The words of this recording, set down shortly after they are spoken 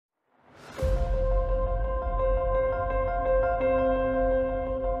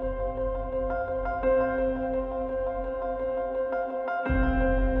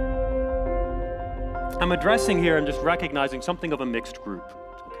I'm addressing here, I'm just recognizing something of a mixed group,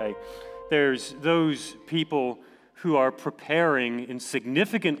 okay? There's those people who are preparing in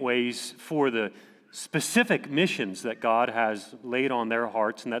significant ways for the specific missions that God has laid on their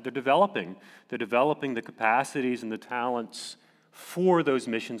hearts and that they're developing. They're developing the capacities and the talents for those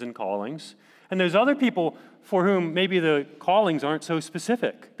missions and callings. And there's other people for whom maybe the callings aren't so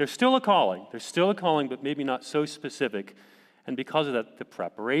specific. There's still a calling. There's still a calling, but maybe not so specific. And because of that, the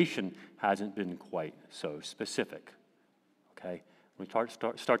preparation hasn't been quite so specific. Okay? When we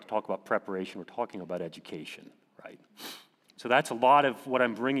start to talk about preparation, we're talking about education, right? So that's a lot of what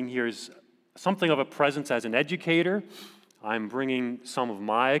I'm bringing here is something of a presence as an educator. I'm bringing some of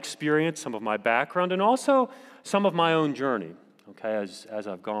my experience, some of my background, and also some of my own journey, okay, as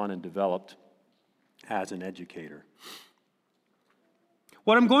I've gone and developed as an educator.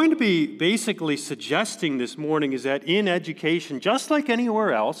 What I'm going to be basically suggesting this morning is that in education, just like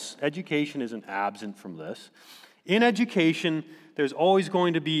anywhere else, education isn't absent from this. In education, there's always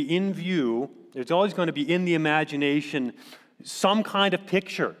going to be in view, there's always going to be in the imagination some kind of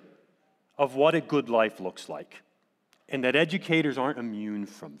picture of what a good life looks like, and that educators aren't immune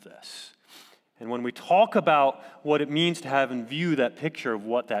from this. And when we talk about what it means to have in view that picture of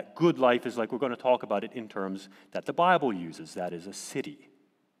what that good life is like, we're going to talk about it in terms that the Bible uses, that is a city.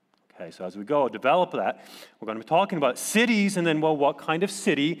 Okay, so as we go develop that, we're going to be talking about cities, and then, well, what kind of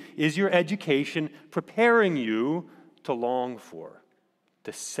city is your education preparing you to long for,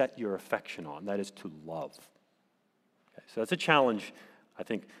 to set your affection on? That is to love. Okay, so that's a challenge. I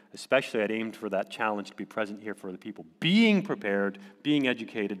think especially I'd aimed for that challenge to be present here for the people being prepared, being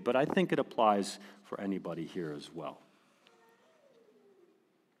educated, but I think it applies for anybody here as well.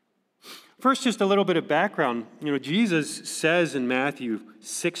 First, just a little bit of background. You know, Jesus says in Matthew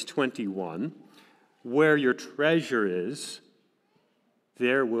 6:21, where your treasure is,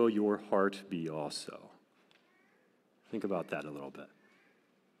 there will your heart be also. Think about that a little bit.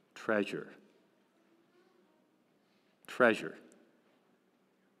 Treasure. Treasure.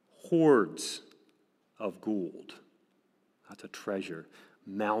 Hoards of gold. That's a treasure.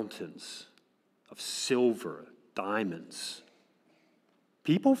 Mountains of silver, diamonds.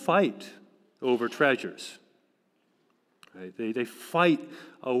 People fight over treasures. Right? They fight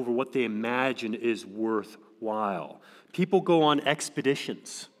over what they imagine is worthwhile. People go on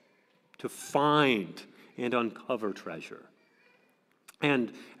expeditions to find and uncover treasure.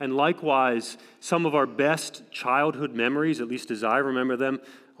 And likewise, some of our best childhood memories, at least as I remember them,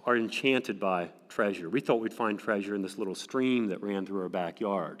 are enchanted by treasure. We thought we'd find treasure in this little stream that ran through our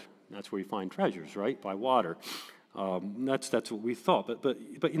backyard. That's where you find treasures, right? By water. That's what we thought.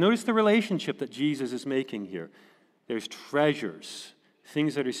 But you notice the relationship that Jesus is making here. There's treasures,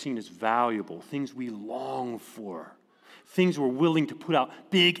 things that are seen as valuable, things we long for, things we're willing to put out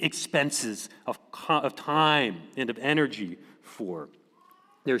big expenses of time and of energy for.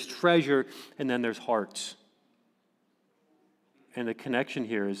 There's treasure, and then there's hearts. And the connection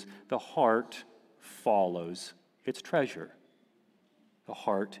here is the heart follows its treasure. The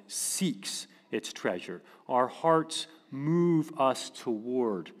heart seeks its treasure. Our hearts move us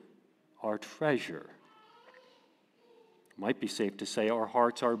toward our treasure. It might be safe to say our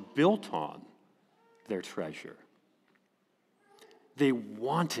hearts are built on their treasure. They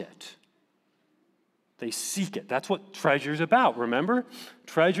want it. They seek it. That's what treasure's about, remember?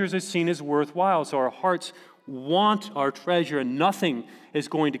 Treasures is seen as worthwhile, so our hearts want our treasure, and nothing is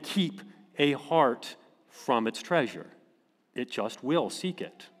going to keep a heart from its treasure. It just will seek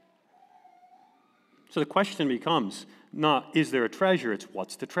it. So the question becomes not, is there a treasure? It's,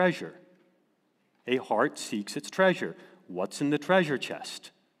 what's the treasure? A heart seeks its treasure. What's in the treasure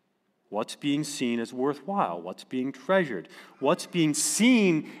chest? What's being seen as worthwhile? What's being treasured? What's being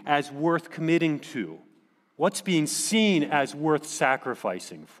seen as worth committing to? What's being seen as worth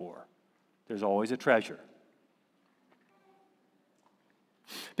sacrificing for? There's always a treasure.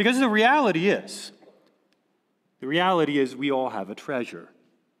 Because the reality is we all have a treasure.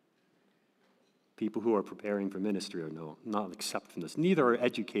 People who are preparing for ministry are not exempt from this. Neither are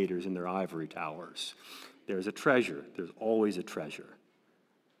educators in their ivory towers. There's a treasure. There's always a treasure.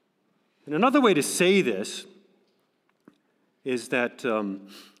 And another way to say this is that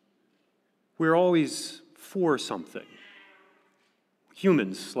we're always for something.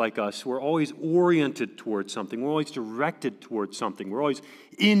 Humans like us, we're always oriented towards something. We're always directed towards something. We're always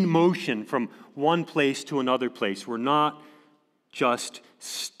in motion from one place to another place. We're not just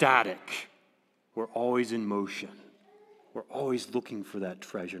static. We're always in motion. We're always looking for that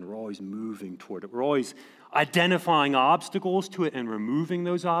treasure, and we're always moving toward it. We're always identifying obstacles to it and removing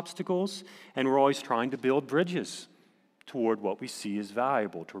those obstacles, and we're always trying to build bridges toward what we see as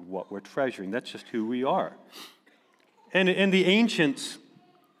valuable, toward what we're treasuring. That's just who we are. And the ancients,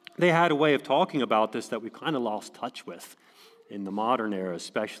 they had a way of talking about this that we kind of lost touch with in the modern era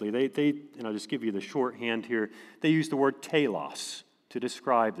especially. And I'll just give you the shorthand here. They use the word telos to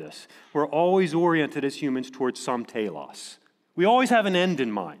describe this. We're always oriented as humans towards some telos. We always have an end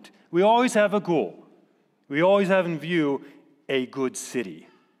in mind. We always have a goal. We always have in view a good city.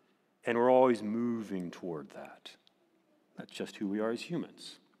 And we're always moving toward that. That's just who we are as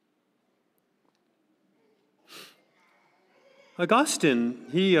humans. Augustine,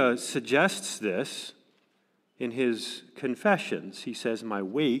 he suggests this in his Confessions. He says, "My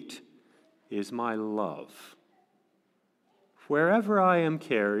weight is my love. Wherever I am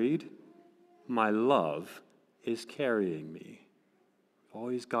carried, my love is carrying me."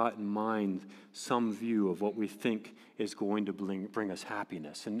 Always got in mind some view of what we think is going to bring us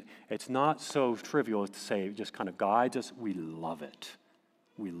happiness. And it's not so trivial as to say it just kind of guides us. We love it.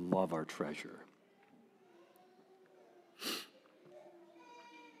 We love our treasure.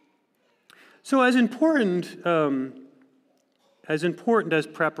 So as important as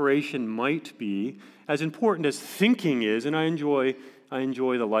preparation might be, as important as thinking is, and I enjoy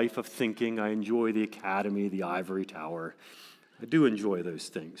the life of thinking, I enjoy the academy, the ivory tower, I do enjoy those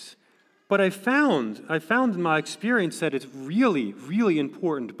things. But I found in my experience that it's really, really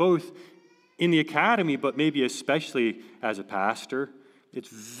important, both in the academy, but maybe especially as a pastor. It's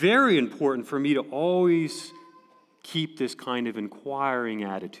very important for me to always keep this kind of inquiring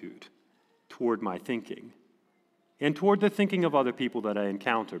attitude toward my thinking and toward the thinking of other people that I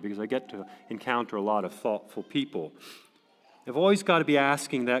encounter, because I get to encounter a lot of thoughtful people. I've always got to be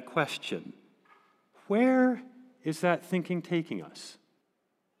asking that question: where is that thinking taking us?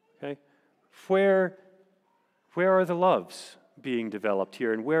 Okay? Where are the loves being developed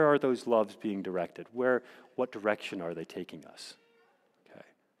here, and where are those loves being directed? What direction are they taking us? Okay.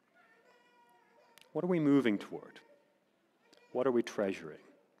 What are we moving toward? What are we treasuring?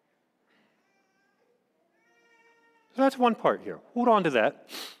 So that's one part here. Hold on to that.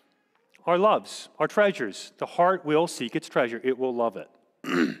 Our loves, our treasures. The heart will seek its treasure. It will love it.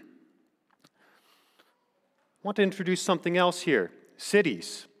 I want to introduce something else here.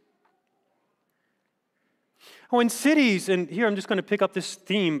 Cities. In cities, and here I'm just going to pick up this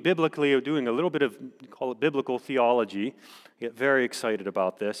theme biblically of doing a little bit of, call it biblical theology. I get very excited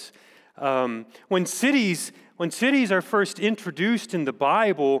about this. When cities are first introduced in the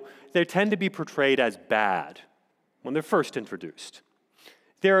Bible, they tend to be portrayed as bad when they're first introduced.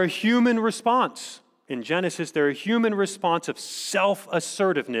 They're a human response. In Genesis, they're a human response of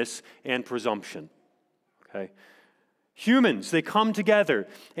self-assertiveness and presumption. Okay? Humans, they come together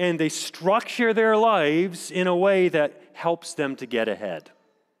and they structure their lives in a way that helps them to get ahead.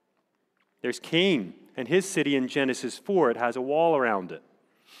 There's Cain and his city in Genesis 4. It has a wall around it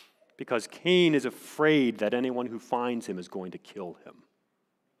because Cain is afraid that anyone who finds him is going to kill him.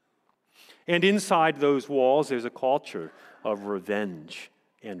 And inside those walls, there's a culture of revenge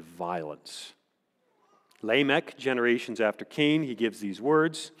and violence. Lamech, generations after Cain, he gives these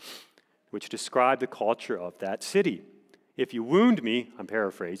words which describe the culture of that city. "If you wound me," I'm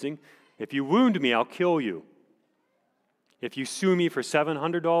paraphrasing, "if you wound me, I'll kill you. If you sue me for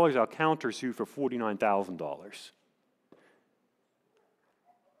 $700, I'll countersue for $49,000.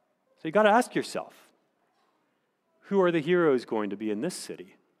 So you got to ask yourself, who are the heroes going to be in this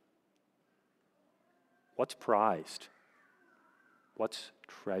city? What's prized? What's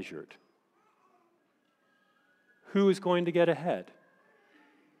treasured? Who is going to get ahead?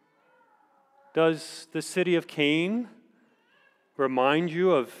 Does the city of Cain remind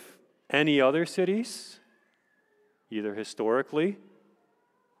you of any other cities, either historically,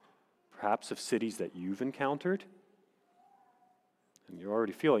 perhaps of cities that you've encountered? And you're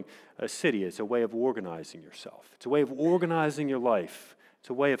already feeling a city is a way of organizing yourself. It's a way of organizing your life. It's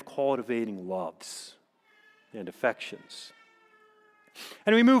a way of cultivating loves and affections.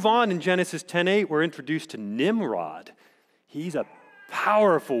 And we move on in Genesis 10:8, we're introduced to Nimrod. He's a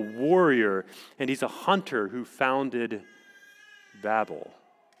powerful warrior, and he's a hunter who founded Babel.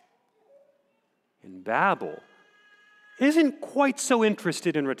 And Babel isn't quite so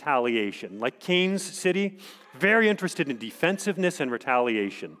interested in retaliation. Like Cain's city, very interested in defensiveness and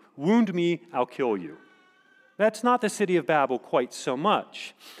retaliation. Wound me, I'll kill you. That's not the city of Babel quite so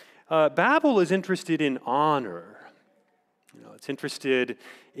much. Babel is interested in honor. It's interested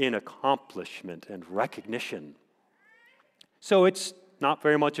in accomplishment and recognition. So it's not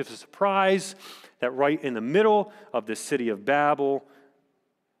very much of a surprise that right in the middle of the city of Babel,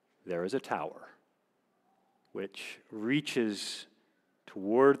 there is a tower which reaches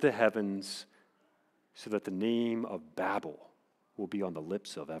toward the heavens so that the name of Babel will be on the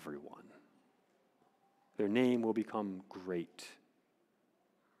lips of everyone. Their name will become great.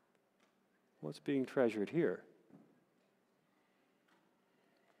 What's being treasured here?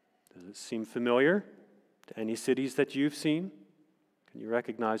 Does it seem familiar to any cities that you've seen? Can you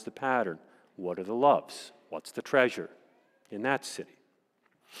recognize the pattern? What are the loves? What's the treasure in that city?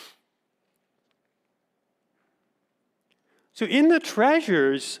 So in the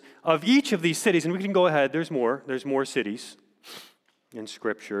treasures of each of these cities, and we can go ahead, there's more cities in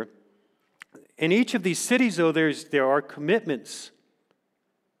Scripture. In each of these cities, though, there are commitments,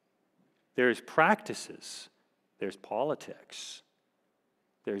 there's practices, there's politics,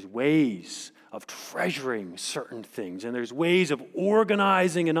 there's ways of treasuring certain things, and there's ways of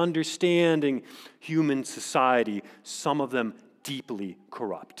organizing and understanding human society, some of them deeply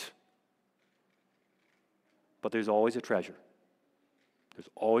corrupt. But there's always a treasure. There's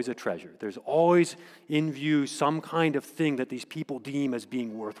always a treasure. There's always in view some kind of thing that these people deem as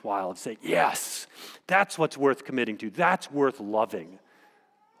being worthwhile and say, yes, that's what's worth committing to. That's worth loving.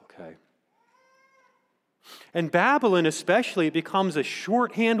 Okay. And Babylon especially becomes a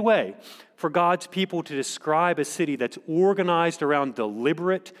shorthand way for God's people to describe a city that's organized around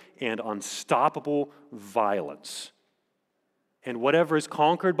deliberate and unstoppable violence. And whatever is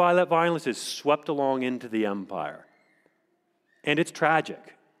conquered by that violence is swept along into the empire. And it's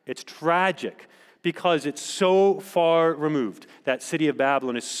tragic. It's tragic because it's so far removed. That city of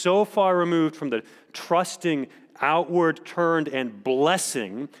Babylon is so far removed from the trusting, outward turned, and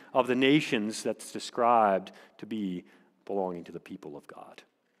blessing of the nations that's described to be belonging to the people of God.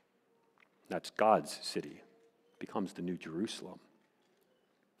 That's God's city. It becomes the New Jerusalem.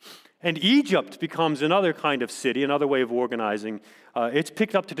 And Egypt becomes another kind of city, another way of organizing. It's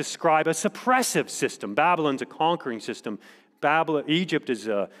picked up to describe a suppressive system. Babylon's a conquering system. Egypt is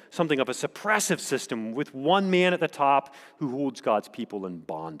something of a suppressive system with one man at the top who holds God's people in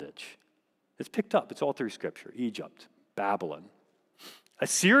bondage. It's picked up. It's all through Scripture. Egypt, Babylon.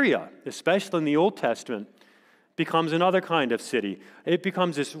 Assyria, especially in the Old Testament, becomes another kind of city. It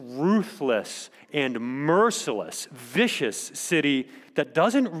becomes this ruthless and merciless, vicious city that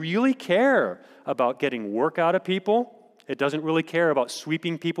doesn't really care about getting work out of people. It doesn't really care about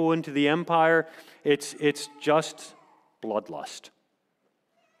sweeping people into the empire. It's just bloodlust.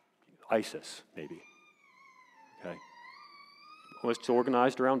 ISIS, maybe. Okay. Well, it's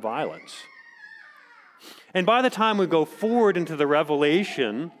organized around violence. And by the time we go forward into the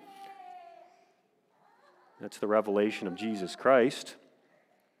Revelation, that's the revelation of Jesus Christ,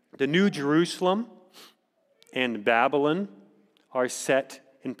 the New Jerusalem and Babylon are set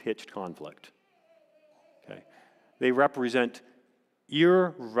in pitched conflict. Okay. They represent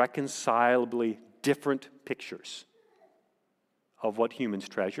irreconcilably different pictures of what humans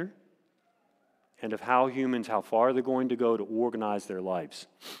treasure and of how far they're going to go to organize their lives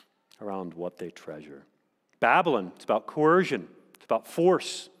around what they treasure. Babylon, it's about coercion, it's about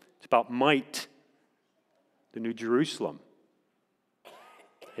force, it's about might. The New Jerusalem,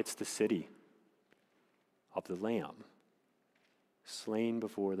 it's the city of the Lamb, slain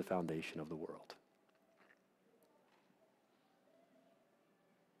before the foundation of the world.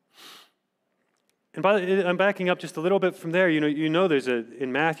 And I'm backing up just a little bit from there. You know,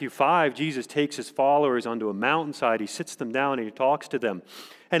 in Matthew 5, Jesus takes his followers onto a mountainside. He sits them down and he talks to them.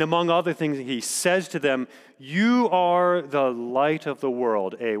 And among other things, he says to them, you are the light of the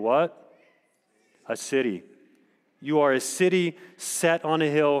world. A what? A city. You are a city set on a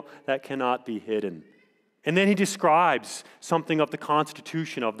hill that cannot be hidden. And then he describes something of the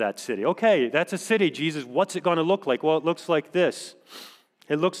constitution of that city. Okay, that's a city, Jesus. What's it going to look like? Well, it looks like this.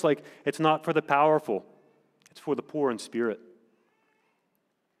 It looks like it's not for the powerful. It's for the poor in spirit.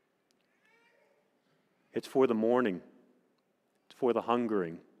 It's for the mourning. It's for the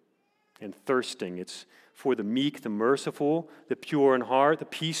hungering and thirsting. It's for the meek, the merciful, the pure in heart, the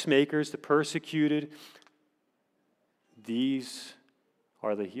peacemakers, the persecuted. These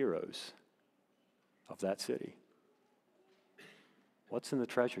are the heroes of that city. What's in the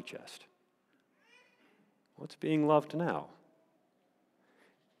treasure chest? What's being loved now?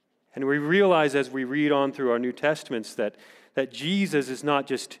 And we realize as we read on through our New Testaments that Jesus is not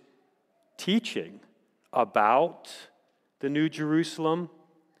just teaching about the New Jerusalem,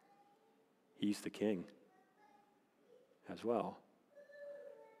 he's the king as well.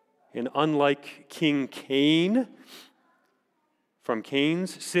 And unlike King Cain, from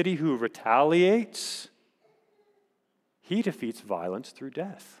Cain's city who retaliates, he defeats violence through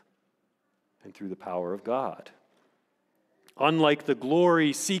death and through the power of God. Unlike the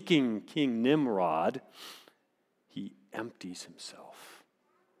glory-seeking King Nimrod, he empties himself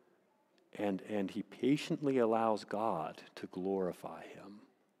And he patiently allows God to glorify him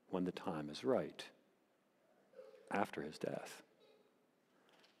when the time is right, after his death.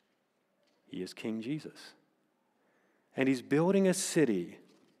 He is King Jesus. And he's building a city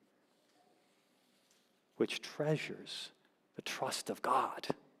which treasures the trust of God.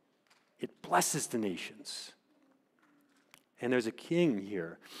 It blesses the nations. And there's a king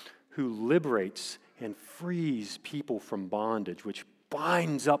here who liberates and frees people from bondage, which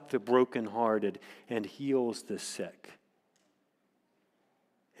binds up the brokenhearted and heals the sick.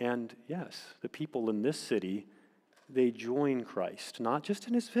 And yes, the people in this city, they join Christ, not just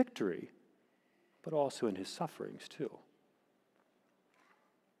in his victory, but also in his sufferings too.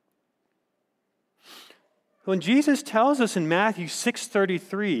 When Jesus tells us in Matthew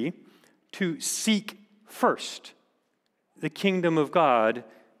 6:33 to seek first the kingdom of God,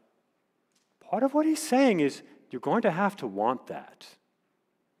 part of what he's saying is you're going to have to want that.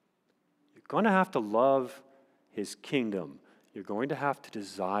 You're going to have to love his kingdom. You're going to have to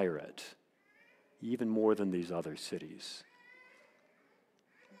desire it, even more than these other cities.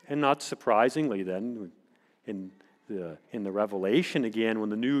 And not surprisingly then, in the Revelation again, when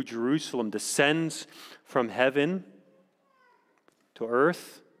the new Jerusalem descends from heaven to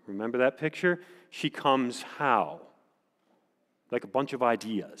earth, remember that picture? She comes how? Like a bunch of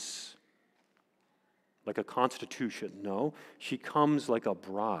ideas. Like a constitution. No, she comes like a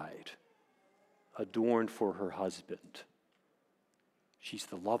bride, adorned for her husband. She's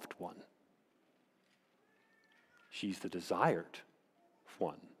the loved one. She's the desired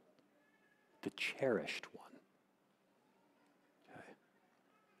one, the cherished one. Okay.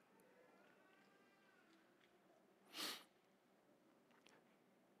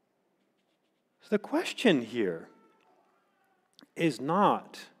 So the question here is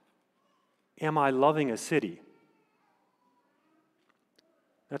not, am I loving a city?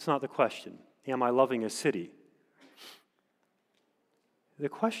 That's not the question. Am I loving a city? The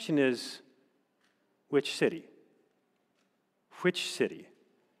question is, which city? Which city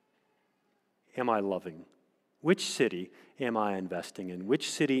am I loving? Which city am I investing in?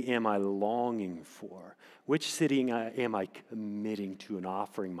 Which city am I longing for? Which city am I committing to and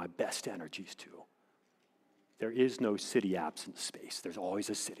offering my best energies to? There is no city absent space. There's always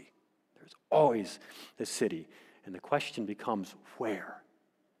a city. There's always a city. And the question becomes, where?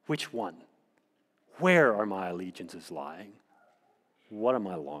 Which one? Where are my allegiances lying? What am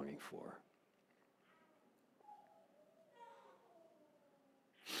I longing for?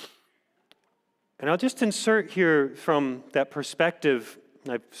 And I'll just insert here from that perspective.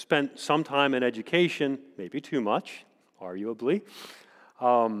 I've spent some time in education, maybe too much, arguably,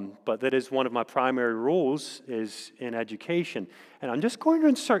 but that is one of my primary roles is in education. And I'm just going to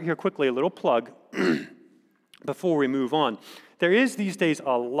insert here quickly a little plug before we move on. There is these days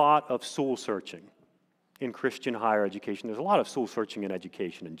a lot of soul searching in Christian higher education. There's a lot of soul searching in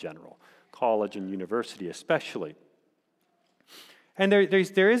education in general, college and university especially. And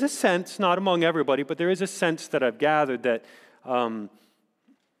there is a sense, not among everybody, but there is a sense that I've gathered that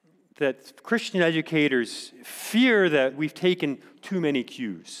that Christian educators fear that we've taken too many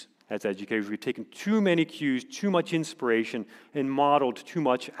cues as educators. We've taken too many cues, too much inspiration, and modeled too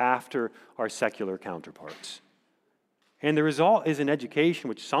much after our secular counterparts. And the result is an education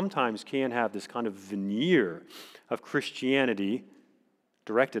which sometimes can have this kind of veneer of Christianity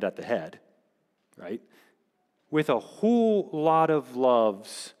directed at the head, right? With a whole lot of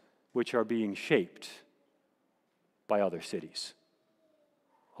loves which are being shaped by other cities.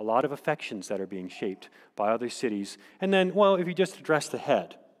 A lot of affections that are being shaped by other cities. And then, well, if you just address the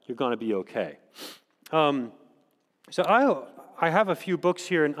head, you're going to be okay. So I have a few books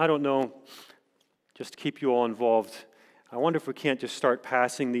here, and I don't know, just to keep you all involved, I wonder if we can't just start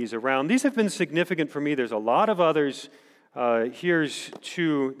passing these around. These have been significant for me. There's a lot of others. Here's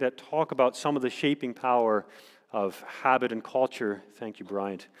two that talk about some of the shaping power of habit and culture. Thank you,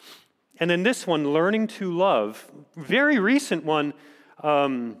 Bryant. And then this one, Learning to Love, very recent one,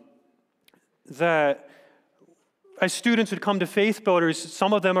 that as students would come to Faith Builders,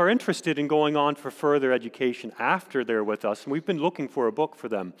 some of them are interested in going on for further education after they're with us. And we've been looking for a book for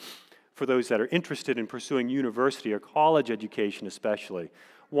them, for those that are interested in pursuing university or college education especially,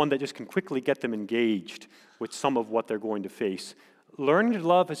 one that just can quickly get them engaged with some of what they're going to face. Learning to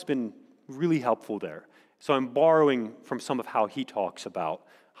Love has been really helpful there. So I'm borrowing from some of how he talks about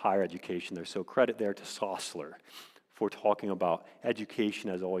higher education there. So credit there to Sossler for talking about education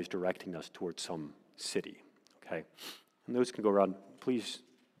as always directing us towards some city, okay? And those can go around. Please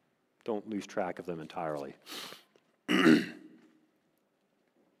don't lose track of them entirely.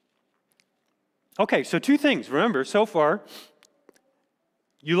 Okay, so two things. Remember, so far,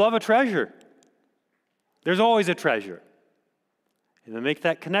 You love a treasure. There's always a treasure. And to make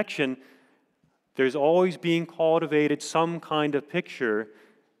that connection, there's always being cultivated some kind of picture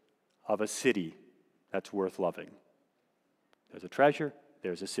of a city that's worth loving. There's a treasure,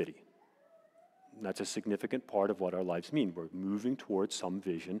 there's a city. And that's a significant part of what our lives mean. We're moving towards some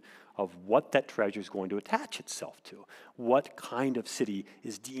vision of what that treasure is going to attach itself to. What kind of city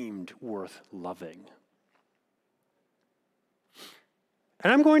is deemed worth loving?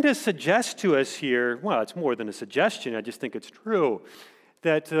 And I'm going to suggest to us here, well, it's more than a suggestion, I just think it's true,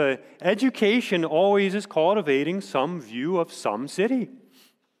 that education always is cultivating some view of some city.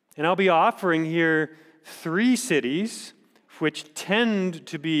 And I'll be offering here 3 cities which tend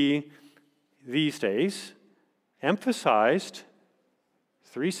to be, these days, emphasized,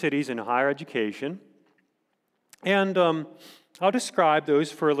 3 cities in higher education. And I'll describe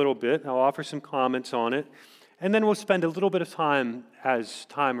those for a little bit. I'll offer some comments on it. And then we'll spend a little bit of time, as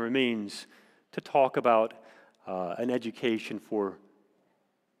time remains, to talk about an education for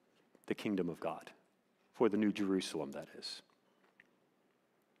the kingdom of God, for the New Jerusalem, that is.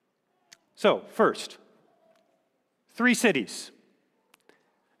 So, first, 3 cities.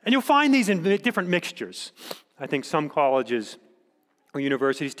 And you'll find these in different mixtures. I think some colleges or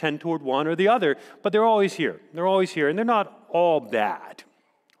universities tend toward one or the other, but they're always here. They're always here, and they're not all bad,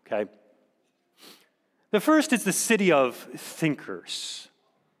 okay? The first is the city of thinkers.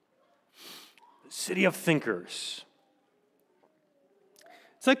 The city of thinkers.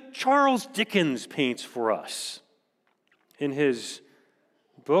 It's like Charles Dickens paints for us in his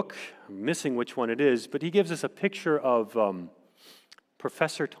book. I'm missing which one it is, but he gives us a picture of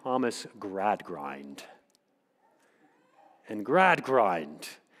Professor Thomas Gradgrind. And Gradgrind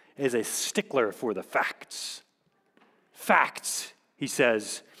is a stickler for the facts. Facts, he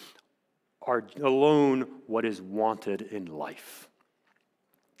says, are alone what is wanted in life.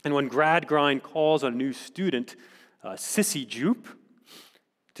 And when Gradgrind calls on a new student, Sissy Jupe,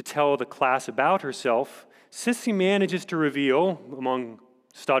 to tell the class about herself, Sissy manages to reveal, among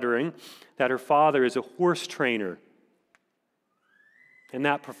stuttering, that her father is a horse trainer. And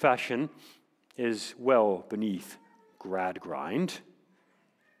that profession is well beneath Gradgrind.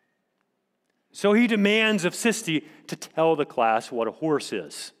 So he demands of Sissy to tell the class what a horse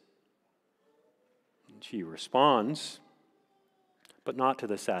is. And she responds, but not to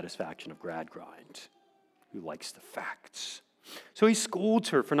the satisfaction of Gradgrind, who likes the facts. So he scolds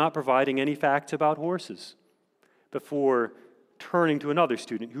her for not providing any facts about horses before turning to another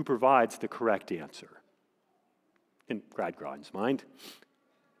student who provides the correct answer. In Gradgrind's mind,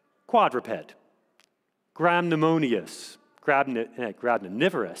 quadruped, gramnimonious,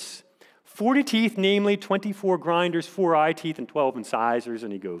 graminivorous, 40 teeth, namely 24 grinders, 4 eye teeth, and 12 incisors,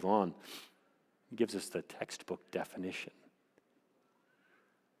 and he goes on. He gives us the textbook definition.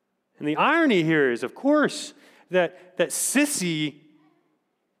 And the irony here is, of course, that Sissy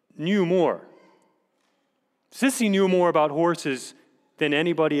knew more. Sissy knew more about horses than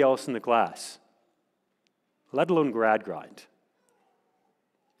anybody else in the class, let alone Gradgrind.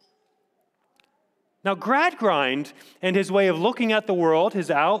 Now, Gradgrind and his way of looking at the world,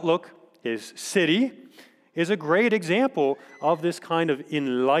 his outlook, his city, is a great example of this kind of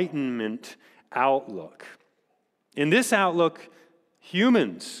enlightenment outlook. In this outlook,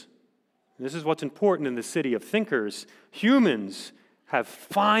 humans, this is what's important in the city of thinkers, humans have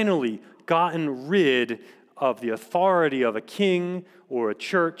finally gotten rid of the authority of a king or a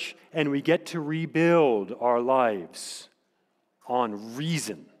church, and we get to rebuild our lives on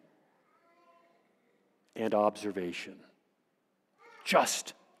reason and observation.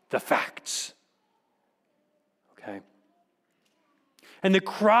 Just the facts. Okay? And the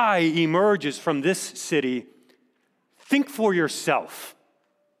cry emerges from this city, think for yourself.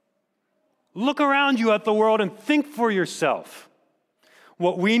 Look around you at the world and think for yourself.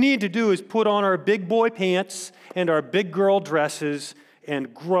 What we need to do is put on our big boy pants and our big girl dresses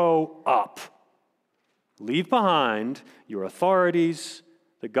and grow up. Leave behind your authorities,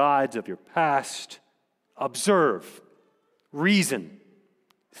 the guides of your past. Observe, reason,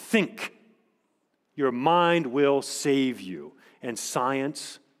 think. Your mind will save you, and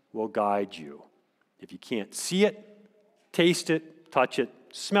science will guide you. If you can't see it, taste it, touch it,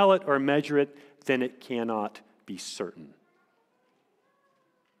 smell it, or measure it, then it cannot be certain.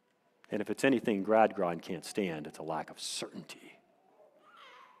 And if it's anything Gradgrind can't stand, it's a lack of certainty.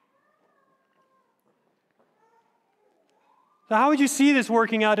 So how would you see this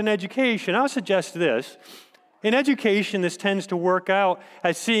working out in education? I would suggest this. In education, this tends to work out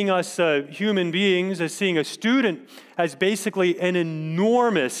as seeing us human beings, as seeing a student as basically an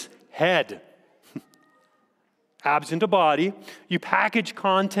enormous head. absent a body, you package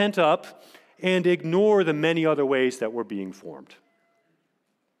content up and ignore the many other ways that we're being formed.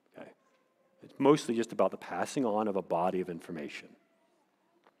 Okay? It's mostly just about the passing on of a body of information.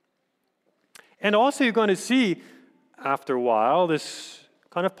 And also you're going to see, after a while, this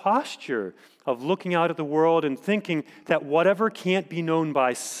kind of posture of looking out at the world and thinking that whatever can't be known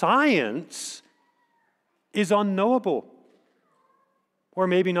by science is unknowable, or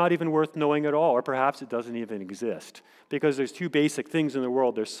maybe not even worth knowing at all, or perhaps it doesn't even exist, because there's two basic things in the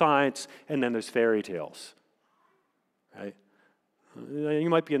world. There's science, and then there's fairy tales. Right? You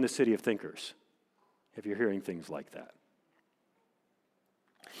might be in the city of thinkers if you're hearing things like that.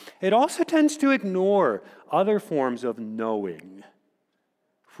 It also tends to ignore other forms of knowing,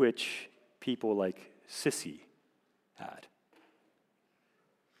 which people like Sissy had.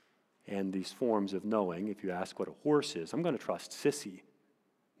 And these forms of knowing, if you ask what a horse is, I'm going to trust Sissy,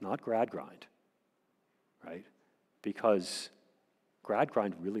 not Gradgrind, right? Because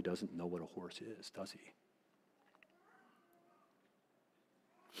Gradgrind really doesn't know what a horse is, does he?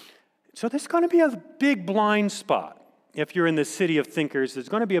 So there's going to be a big blind spot. If you're in the city of thinkers, there's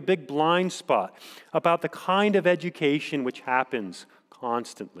going to be a big blind spot about the kind of education which happens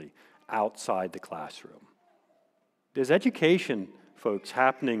constantly outside the classroom. There's education, folks,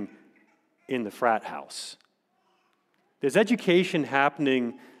 happening in the frat house. There's education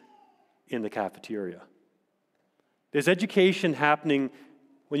happening in the cafeteria. There's education happening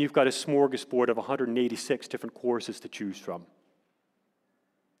when you've got a smorgasbord of 186 different courses to choose from.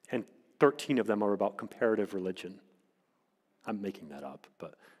 And 13 of them are about comparative religion. I'm making that up,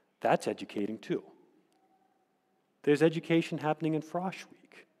 but that's educating too. There's education happening in Frosh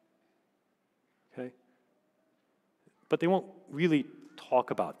Week. Okay? But they won't really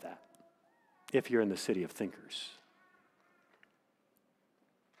talk about that if you're in the city of thinkers.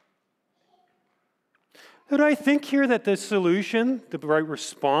 But I think here that the solution, the right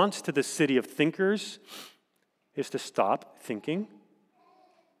response to the city of thinkers, is to stop thinking.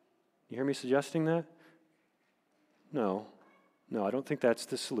 You hear me suggesting that? No, I don't think that's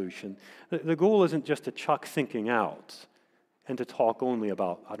the solution. The goal isn't just to chuck thinking out and to talk only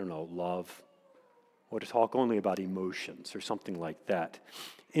about, love, or to talk only about emotions or something like that.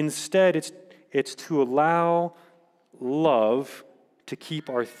 Instead, it's to allow love to keep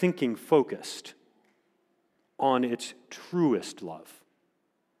our thinking focused on its truest love.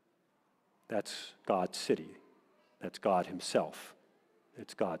 That's God's city. That's God himself.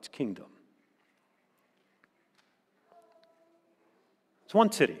 It's God's kingdom. It's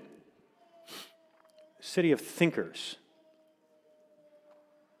one city, a city of thinkers.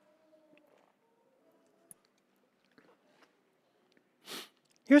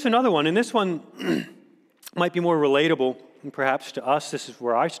 Here's another one, and this one might be more relatable, and perhaps to us. This is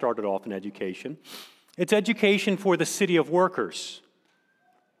where I started off in education. It's education for the city of workers.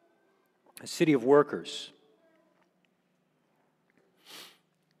 A city of workers.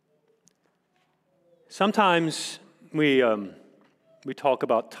 Sometimes we talk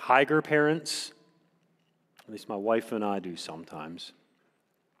about tiger parents. At least my wife and I do sometimes.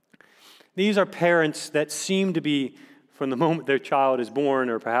 These are parents that seem to be, from the moment their child is born,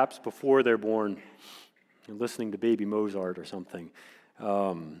 or perhaps before they're born, listening to baby Mozart or something.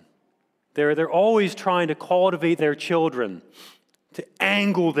 They're always trying to cultivate their children, to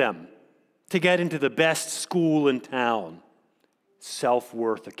angle them, to get into the best school in town,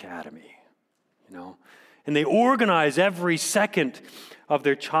 Self-Worth Academy, And they organize every second of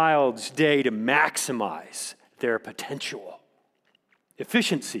their child's day to maximize their potential.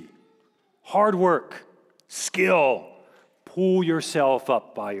 Efficiency, hard work, skill, pull yourself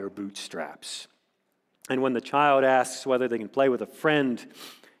up by your bootstraps. And when the child asks whether they can play with a friend,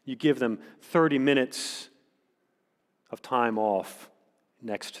 you give them 30 minutes of time off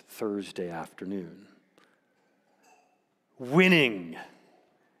next Thursday afternoon. Winning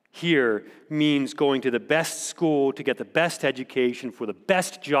here means going to the best school to get the best education for the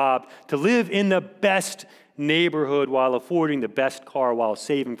best job, to live in the best neighborhood while affording the best car, while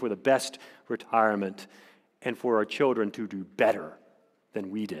saving for the best retirement, and for our children to do better than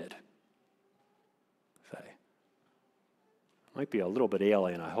we did. Might be a little bit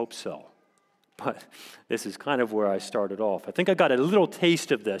alien, I hope so. But this is kind of where I started off. I think I got a little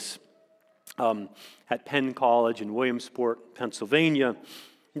taste of this at Penn College in Williamsport, Pennsylvania.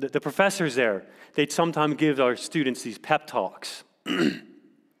 The professors there, they'd sometimes give our students these pep talks.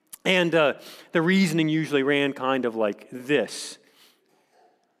 And the reasoning usually ran kind of like this.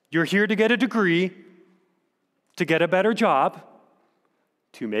 You're here to get a degree, to get a better job,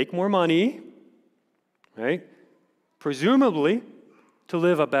 to make more money, right? Presumably to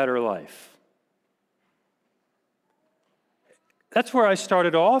live a better life. that's where I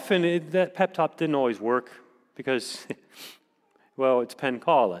started off, and that pep talk didn't always work because, well, it's Penn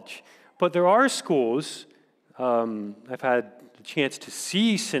College. But there are schools I've had a chance to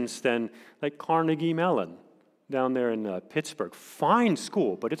see since then, like Carnegie Mellon down there in Pittsburgh. Fine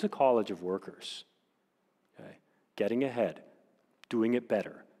school, but it's a college of workers. Okay? Getting ahead, doing it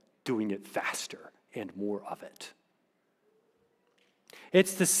better, doing it faster, and more of it.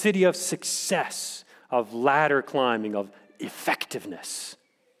 It's the city of success, of ladder climbing, of effectiveness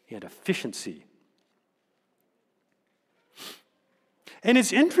and efficiency. And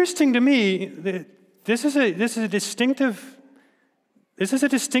it's interesting to me that this is a distinctive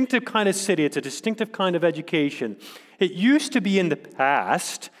kind of city. It's a distinctive kind of education. It used to be in the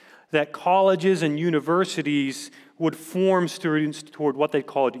past that colleges and universities would form students toward what they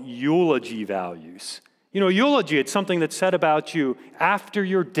called eulogy values. You know, eulogy, it's something that's said about you after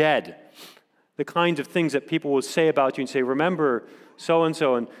you're dead. The kinds of things that people will say about you and say, remember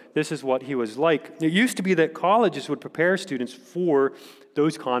so-and-so, and this is what he was like. It used to be that colleges would prepare students for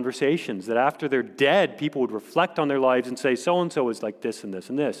those conversations, that after they're dead, people would reflect on their lives and say, so-and-so is like this and this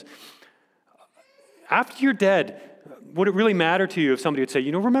and this. After you're dead, would it really matter to you if somebody would say,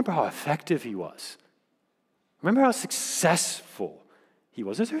 you know, remember how effective he was? Remember how successful he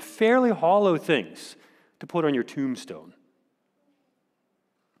was? Those are fairly hollow things to put on your tombstone.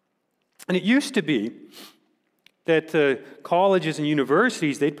 And it used to be that colleges and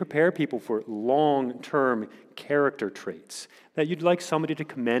universities, they'd prepare people for long-term character traits that you'd like somebody to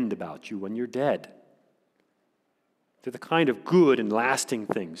commend about you when you're dead. They're the kind of good and lasting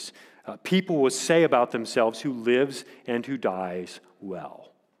things people will say about themselves who lives and who dies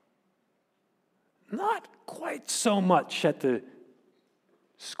well. Not quite so much at the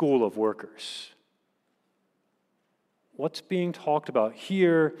School of Workers. What's being talked about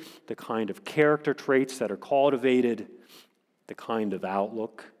here, the kind of character traits that are cultivated, the kind of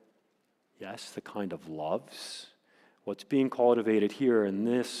outlook, yes, the kind of loves. What's being cultivated here in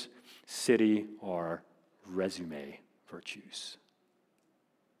this city are resume virtues.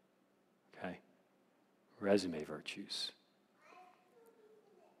 Okay? Resume virtues.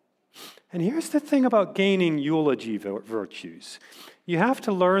 And here's the thing about gaining eulogy virtues. You have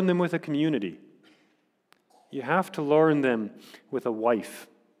to learn them with a community. You have to learn them with a wife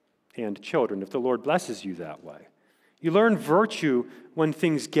and children, if the Lord blesses you that way. You learn virtue when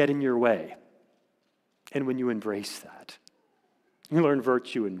things get in your way and when you embrace that. You learn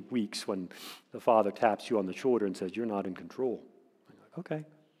virtue in weeks when the Father taps you on the shoulder and says, you're not in control. And you're like, okay,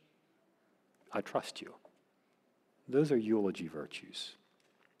 I trust you. Those are eulogy virtues.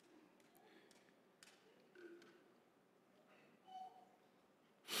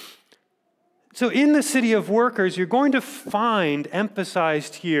 So in the city of workers, you're going to find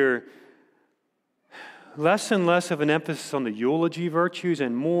emphasized here less and less of an emphasis on the eulogy virtues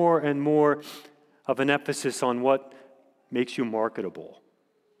and more of an emphasis on what makes you marketable.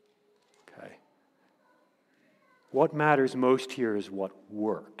 Okay. What matters most here is what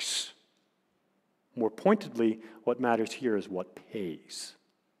works. More pointedly, what matters here is what pays.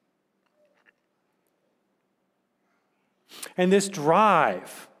 And this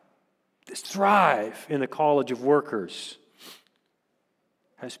drive in the College of Workers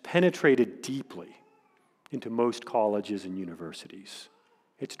has penetrated deeply into most colleges and universities.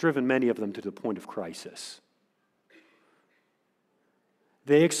 It's driven many of them to the point of crisis.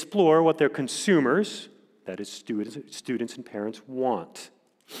 They explore what their consumers, that is students and parents, want.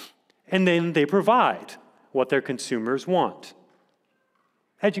 And then they provide what their consumers want.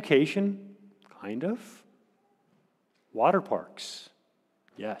 Education, kind of. Water parks,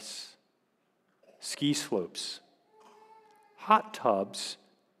 yes. Ski slopes, hot tubs,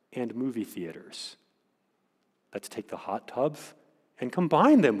 and movie theaters. Let's take the hot tubs and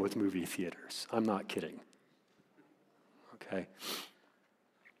combine them with movie theaters. I'm not kidding. Okay.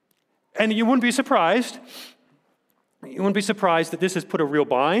 And you wouldn't be surprised that this has put a real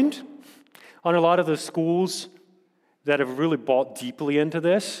bind on a lot of the schools that have really bought deeply into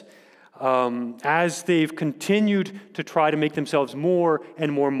this. As they've continued to try to make themselves more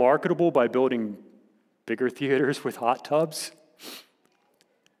and more marketable by building bigger theaters with hot tubs,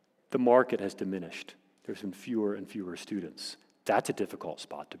 the market has diminished. There's been fewer and fewer students. That's a difficult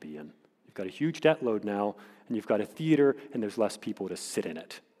spot to be in. You've got a huge debt load now, and you've got a theater, and there's less people to sit in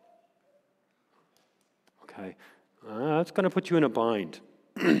it. Okay? That's going to put you in a bind.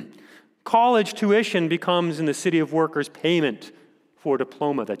 College tuition becomes, in the city of workers, payment for a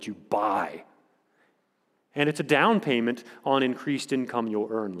diploma that you buy. And it's a down payment on increased income you'll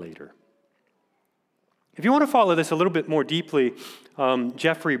earn later. If you want to follow this a little bit more deeply,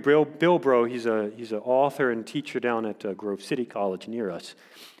 Jeffrey Bilbro, he's an author and teacher down at Grove City College near us.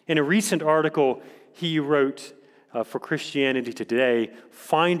 In a recent article, he wrote for Christianity Today,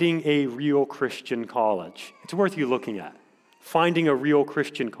 Finding a Real Christian College. It's worth you looking at. Finding a Real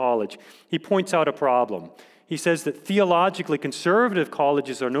Christian College. He points out a problem. He says that theologically conservative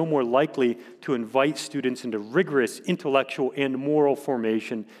colleges are no more likely to invite students into rigorous intellectual and moral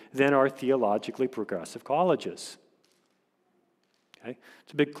formation than are theologically progressive colleges. Okay?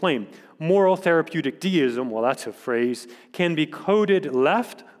 It's a big claim. Moral therapeutic deism, well, that's a phrase, can be coded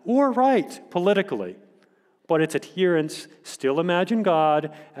left or right politically, but its adherents still imagine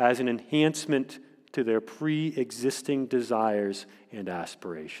God as an enhancement to their pre-existing desires and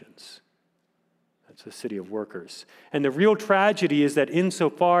aspirations. That's the city of workers. And the real tragedy is that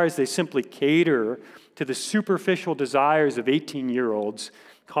insofar as they simply cater to the superficial desires of 18-year-olds,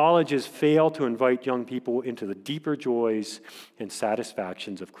 colleges fail to invite young people into the deeper joys and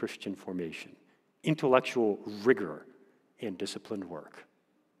satisfactions of Christian formation, intellectual rigor, and disciplined work.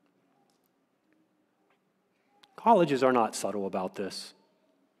 Colleges are not subtle about this,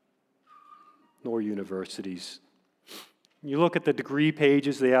 nor universities. You look at the degree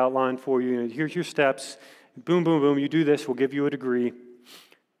pages they outline for you. Here's your steps. Boom, boom, boom. You do this, we'll give you a degree.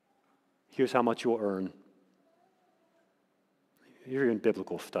 Here's how much you'll earn. If you're in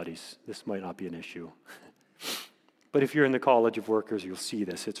biblical studies, this might not be an issue. But if you're in the College of Workers, you'll see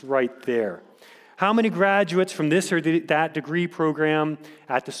this. It's right there. How many graduates from this or that degree program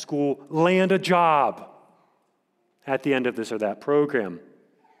at the school land a job at the end of this or that program?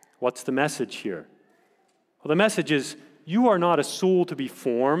 What's the message here? Well, the message is, you are not a soul to be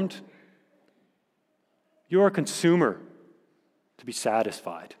formed. You're a consumer to be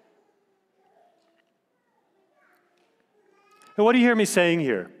satisfied. And what do you hear me saying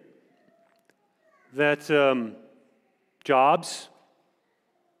here? That jobs,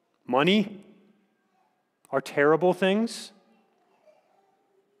 money are terrible things?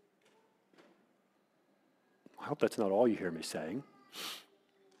 I hope that's not all you hear me saying.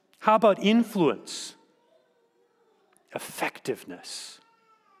 How about influence? Effectiveness.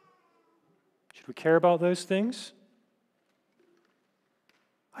 Should we care about those things?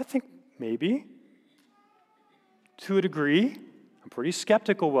 I think maybe. To a degree. I'm pretty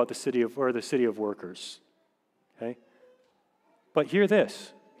skeptical about the city of workers. Okay? But hear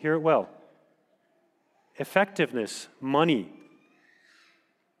this. Hear it well. Effectiveness, money,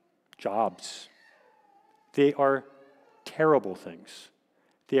 jobs. They are terrible things.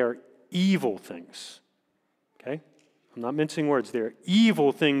 They are evil things. Okay? I'm not mincing words. They're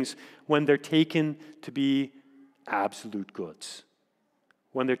evil things when they're taken to be absolute goods,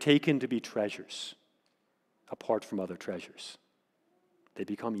 when they're taken to be treasures, apart from other treasures. They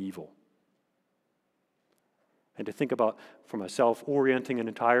become evil. And to think about, for myself, orienting an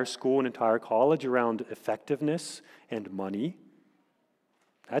entire school, an entire college around effectiveness and money,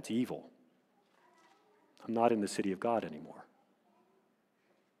 that's evil. I'm not in the city of God anymore.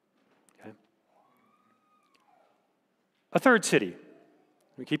 Okay? A third city.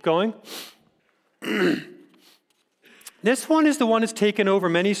 We keep going. This one is the one that's taken over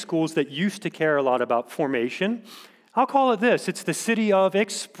many schools that used to care a lot about formation. I'll call it this. It's the city of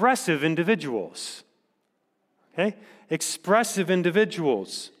expressive individuals. Okay? Expressive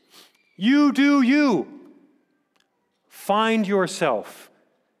individuals. You do you. Find yourself.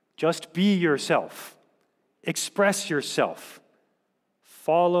 Just be yourself. Express yourself.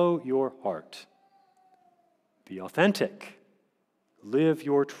 Follow your heart. Be authentic. Live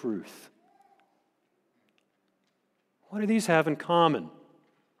your truth. What do these have in common?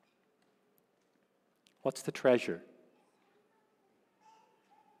 What's the treasure?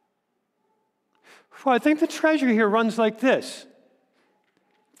 Well, I think the treasure here runs like this.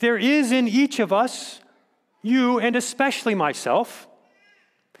 There is in each of us, you and especially myself,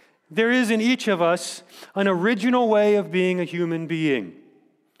 there is in each of us an original way of being a human being.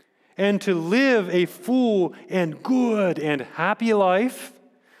 And to live a full and good and happy life,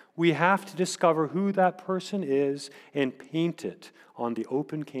 we have to discover who that person is and paint it on the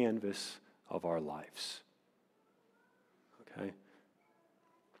open canvas of our lives. Okay?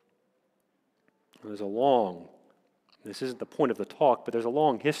 This isn't the point of the talk, but there's a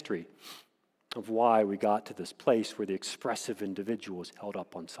long history of why we got to this place where the expressive individual is held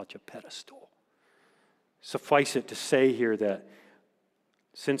up on such a pedestal. Suffice it to say here that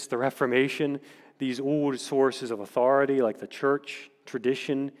since the Reformation, these old sources of authority like the church,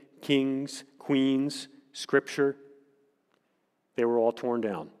 tradition, kings, queens, scripture, they were all torn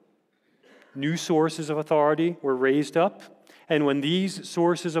down. New sources of authority were raised up, And when these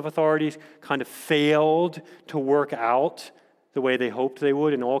sources of authority kind of failed to work out the way they hoped they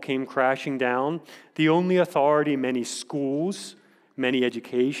would and all came crashing down, the only authority many schools, many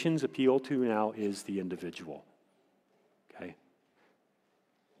educations appeal to now is the individual. Okay?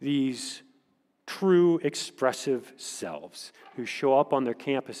 These true expressive selves who show up on their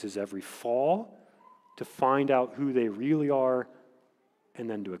campuses every fall to find out who they really are and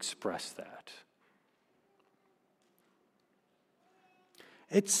then to express that.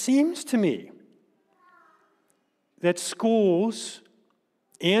 It seems to me that schools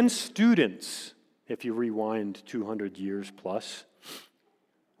and students, if you rewind 200 years plus,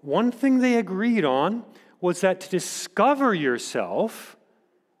 one thing they agreed on was that to discover yourself,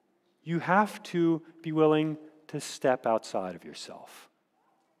 you have to be willing to step outside of yourself.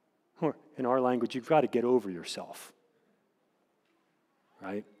 Or in our language, you've got to get over yourself.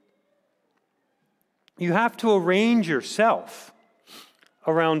 Right? You have to arrange yourself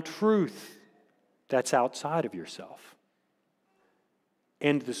around truth that's outside of yourself.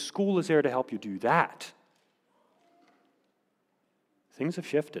 And the school is there to help you do that. Things have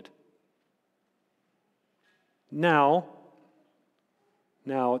shifted. Now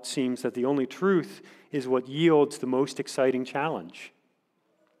it seems that the only truth is what yields the most exciting challenge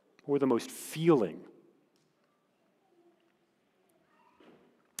or the most feeling.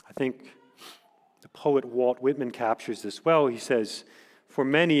 I think the poet Walt Whitman captures this well. He says, for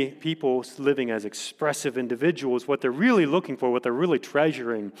many people living as expressive individuals, what they're really looking for, what they're really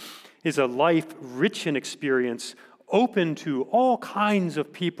treasuring, is a life rich in experience, open to all kinds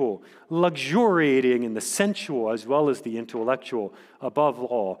of people, luxuriating in the sensual as well as the intellectual, above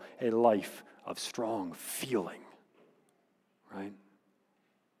all, a life of strong feeling. Right?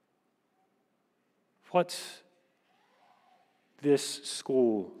 What's this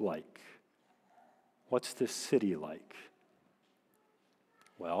school like? What's this city like?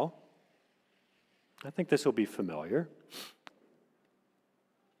 Well, I think this will be familiar.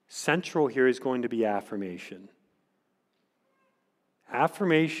 Central here is going to be affirmation.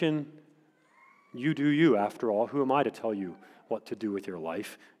 Affirmation, you do you, after all. Who am I to tell you what to do with your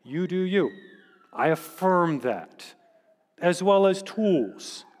life? You do you. I affirm that, as well as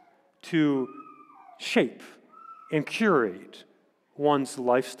tools to shape and curate one's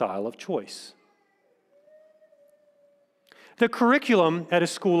lifestyle of choice. The curriculum at a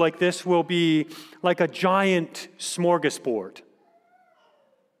school like this will be like a giant smorgasbord.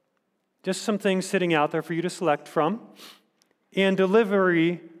 Just some things sitting out there for you to select from. And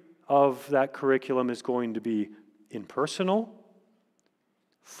delivery of that curriculum is going to be impersonal,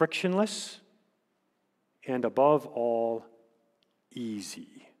 frictionless, and above all,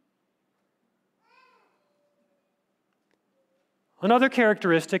 easy. Another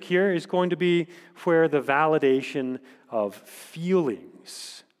characteristic here is going to be where the validation of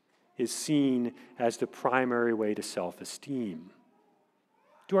feelings is seen as the primary way to self-esteem.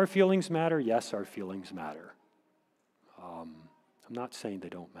 Do our feelings matter? Yes, our feelings matter. I'm not saying they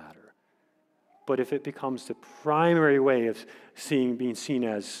don't matter. But if it becomes the primary way of being seen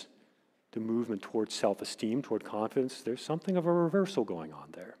as the movement toward self-esteem, toward confidence, there's something of a reversal going on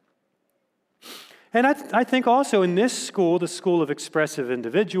there. And I think also in this school, the school of expressive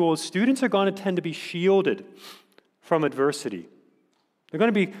individuals, students are going to tend to be shielded from adversity. They're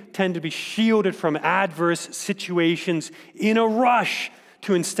going to tend to be shielded from adverse situations in a rush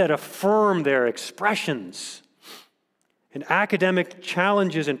to instead affirm their expressions. And academic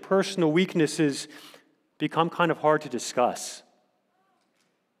challenges and personal weaknesses become kind of hard to discuss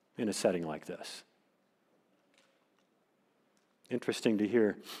in a setting like this. Interesting to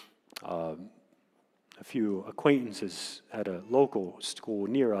hear a few acquaintances at a local school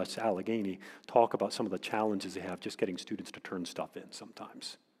near us, Allegheny, talk about some of the challenges they have just getting students to turn stuff in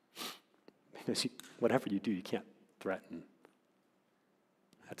sometimes. Because whatever you do, you can't threaten.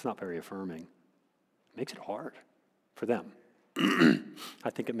 That's not very affirming. It makes it hard for them. I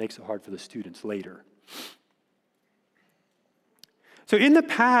think it makes it hard for the students later. So in the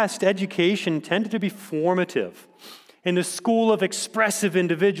past, education tended to be formative. In the school of expressive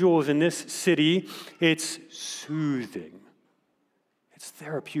individuals in this city, it's soothing. It's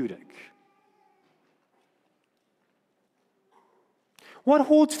therapeutic. What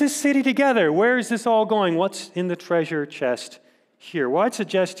holds this city together? Where is this all going? What's in the treasure chest here? Well, I'd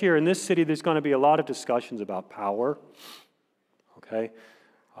suggest here in this city there's going to be a lot of discussions about power. Okay?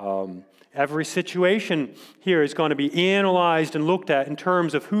 Every situation here is going to be analyzed and looked at in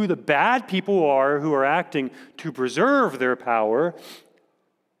terms of who the bad people are who are acting to preserve their power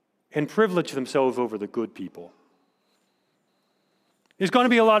and privilege themselves over the good people. There's going to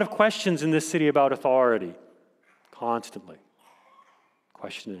be a lot of questions in this city about authority, constantly.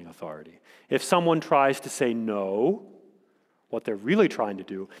 questioning authority. If someone tries to say no, what they're really trying to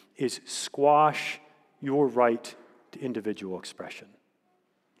do is squash your right to individual expression,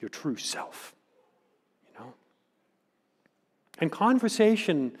 your true self, you know? And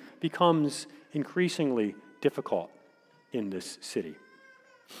conversation becomes increasingly difficult in this city.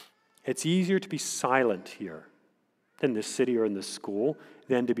 It's easier to be silent here in this city or in this school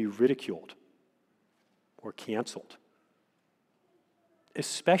than to be ridiculed or canceled,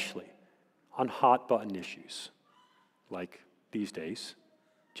 especially on hot-button issues like these days,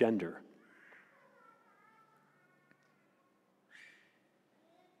 gender.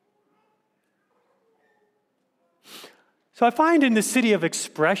 So I find in the city of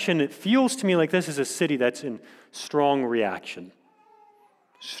expression, it feels to me like this is a city that's in strong reaction.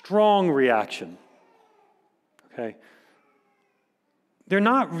 Strong reaction. Okay? They're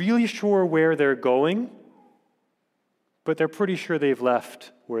not really sure where they're going, but they're pretty sure they've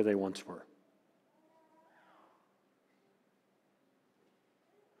left where they once were.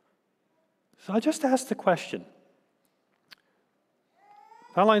 So I just asked the question.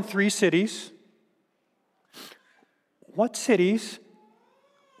 I outlined 3 cities. What cities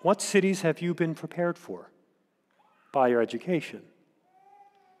have you been prepared for by your education?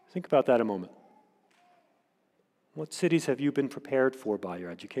 Think about that a moment. What cities have you been prepared for by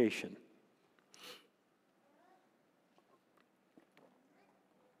your education?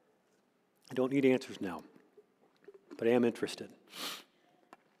 I don't need answers now, but I am interested.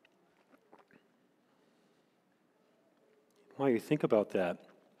 While you think about that,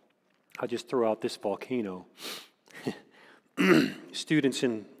 I'll just throw out this volcano. Students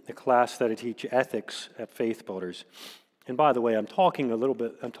in the class that I teach ethics at Faith Builders, and by the way, I'm talking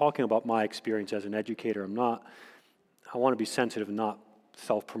about my experience as an educator. I want to be sensitive and not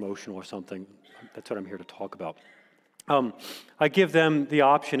self-promotional or something. That's what I'm here to talk about. I give them the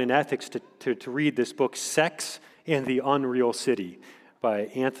option in ethics to read this book, Sex and the Unreal City, by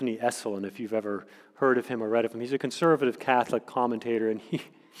Anthony Essel. And if you've ever heard of him or read of him, he's a conservative Catholic commentator, and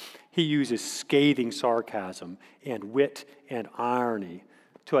he uses scathing sarcasm and wit and irony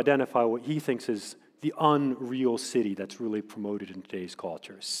to identify what he thinks is the unreal city that's really promoted in today's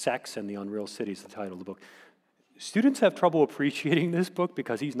culture. Sex and the Unreal City is the title of the book. Students have trouble appreciating this book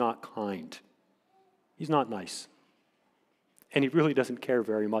because he's not kind. He's not nice. And he really doesn't care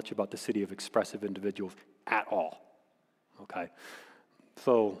very much about the city of expressive individuals at all. Okay?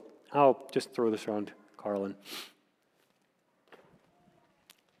 So I'll just throw this around, Carlin,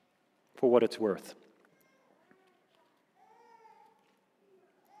 for what it's worth.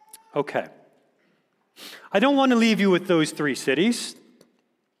 Okay. I don't want to leave you with those 3 cities.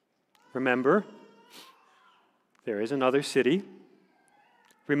 Remember, there is another city.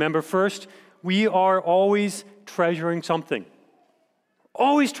 Remember, first, we are always treasuring something.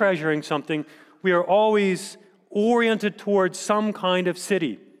 Always treasuring something. We are always oriented towards some kind of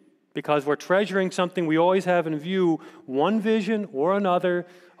city. Because we're treasuring something, we always have in view one vision or another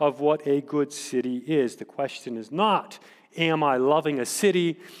of what a good city is. The question is not, am I loving a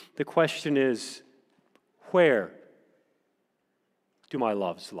city? The question is, where do my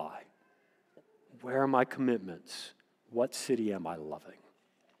loves lie? Where are my commitments? What city am I loving?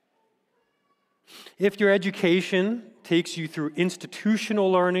 If your education takes you through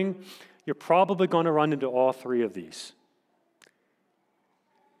institutional learning, you're probably going to run into all 3 of these.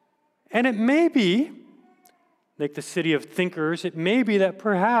 And it may be, like the city of thinkers, it may be that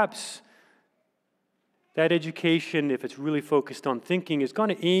perhaps that education, if it's really focused on thinking, is going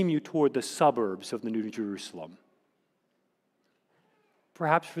to aim you toward the suburbs of the New Jerusalem.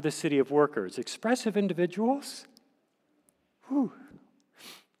 Perhaps for the city of workers. Expressive individuals? Whew.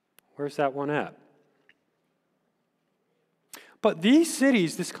 Where's that one at? But these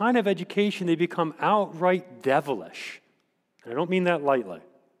cities, this kind of education, they become outright devilish. And I don't mean that lightly.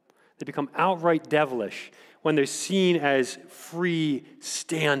 They become outright devilish when they're seen as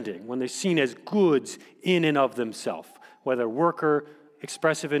free-standing, when they're seen as goods in and of themselves, whether worker,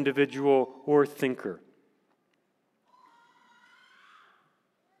 expressive individual, or thinker.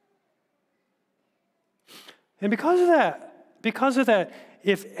 And because of that,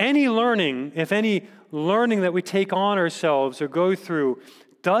 if any learning that we take on ourselves or go through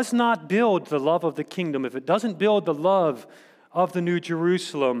does not build the love of the kingdom, if it doesn't build the love of the New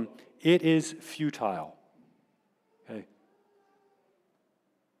Jerusalem, it is futile. Okay?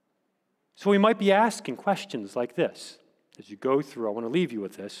 So we might be asking questions like this. As you go through, I want to leave you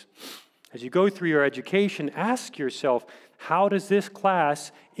with this. As you go through your education, ask yourself, how does this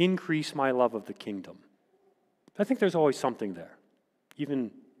class increase my love of the kingdom? I think there's always something there, even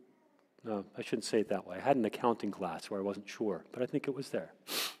No, I shouldn't say it that way. I had an accounting class where I wasn't sure, but I think it was there.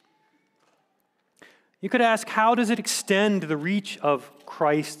 You could ask, how does it extend the reach of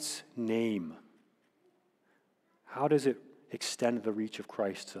Christ's name? How does it extend the reach of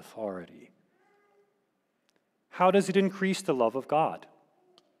Christ's authority? How does it increase the love of God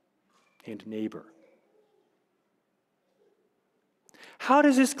and neighbor? How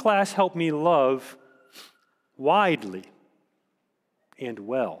does this class help me love widely and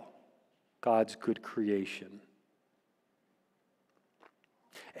well God's good creation?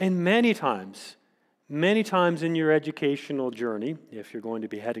 And many times in your educational journey, if you're going to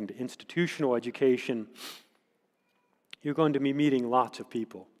be heading to institutional education, you're going to be meeting lots of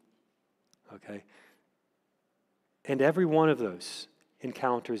people, okay? And every one of those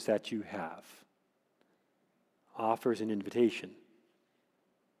encounters that you have offers an invitation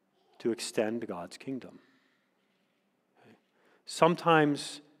to extend God's kingdom. Okay?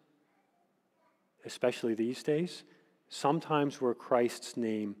 Sometimes, especially these days, sometimes where Christ's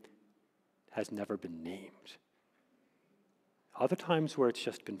name has never been named. Other times where it's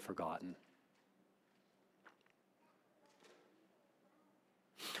just been forgotten.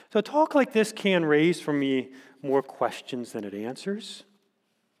 So a talk like this can raise for me more questions than it answers.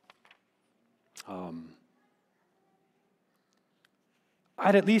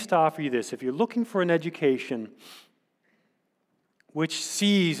 I'd at least offer you this. If you're looking for an education which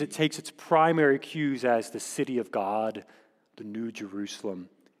it takes its primary cues as the city of God, the New Jerusalem,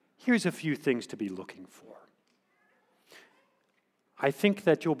 here's a few things to be looking for. I think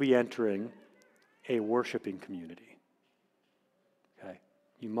that you'll be entering a worshiping community. Okay?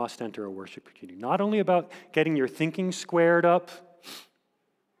 You must enter a worship community. Not only about getting your thinking squared up,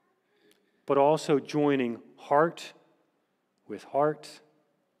 but also joining heart with heart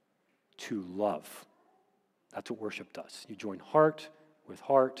to love. That's what worship does. You join heart with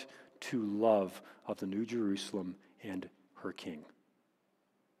heart to love of the New Jerusalem and her King.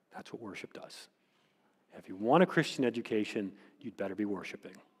 That's what worship does. If you want a Christian education, you'd better be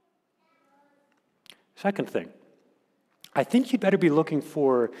worshiping. Second thing, I think you'd better be looking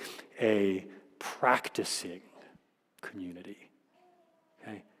for a practicing community.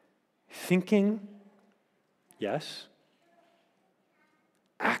 Okay? Thinking, yes.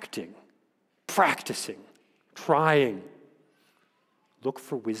 Acting, practicing, trying. Look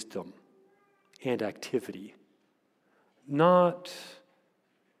for wisdom and activity, not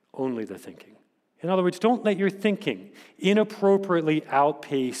only the thinking. In other words, don't let your thinking inappropriately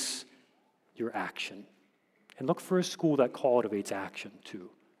outpace your action. And look for a school that cultivates action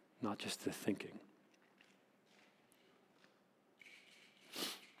too, not just the thinking.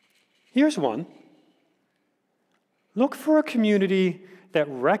 Here's one. Look for a community that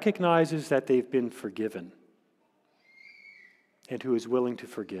recognizes that they've been forgiven and who is willing to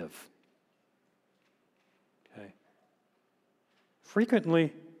forgive. Okay.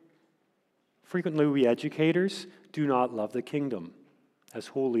 Frequently we educators do not love the kingdom as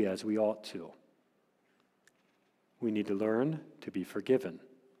wholly as we ought to. We need to learn to be forgiven.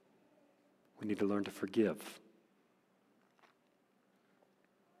 We need to learn to forgive.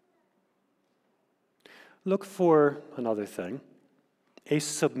 Look for another thing, a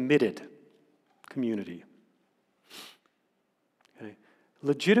submitted community. Okay.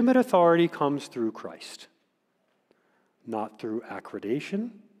 Legitimate authority comes through Christ, not through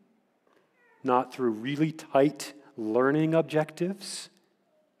accreditation, not through really tight learning objectives,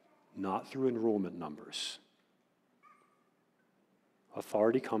 not through enrollment numbers.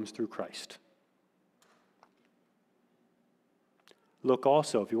 Authority comes through Christ. Look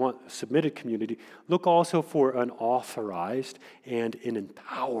also, if you want a submitted community, look also for an authorized and an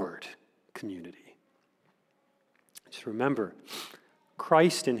empowered community. Just remember,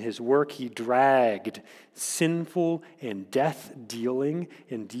 Christ in his work, he dragged sinful and death-dealing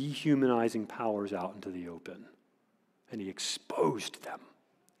and dehumanizing powers out into the open. And he exposed them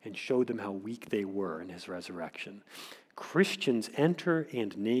and showed them how weak they were in his resurrection. Christians enter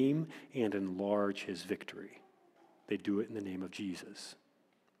and name and enlarge his victory. They do it in the name of Jesus.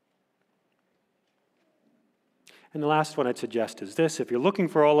 And the last one I'd suggest is this. If you're looking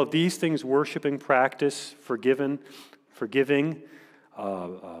for all of these things, worshiping, practice, forgiving,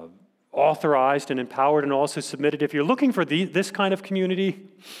 authorized and empowered and also submitted, if you're looking for this kind of community,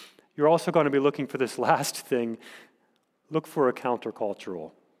 you're also going to be looking for this last thing. Look for a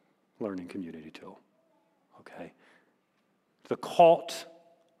countercultural learning community too. Okay? The cult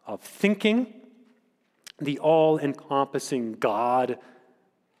of thinking, the all-encompassing God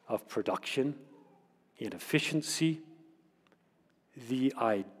of production and efficiency, the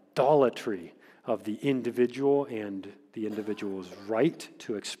idolatry of the individual and the individual's right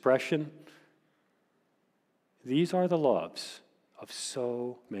to expression. These are the loves of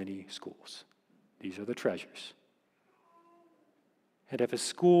so many schools. These are the treasures. And if a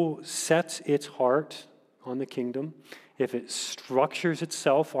school sets its heart on the kingdom, if it structures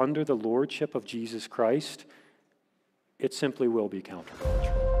itself under the lordship of Jesus Christ, it simply will be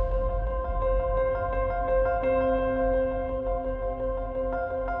countercultural.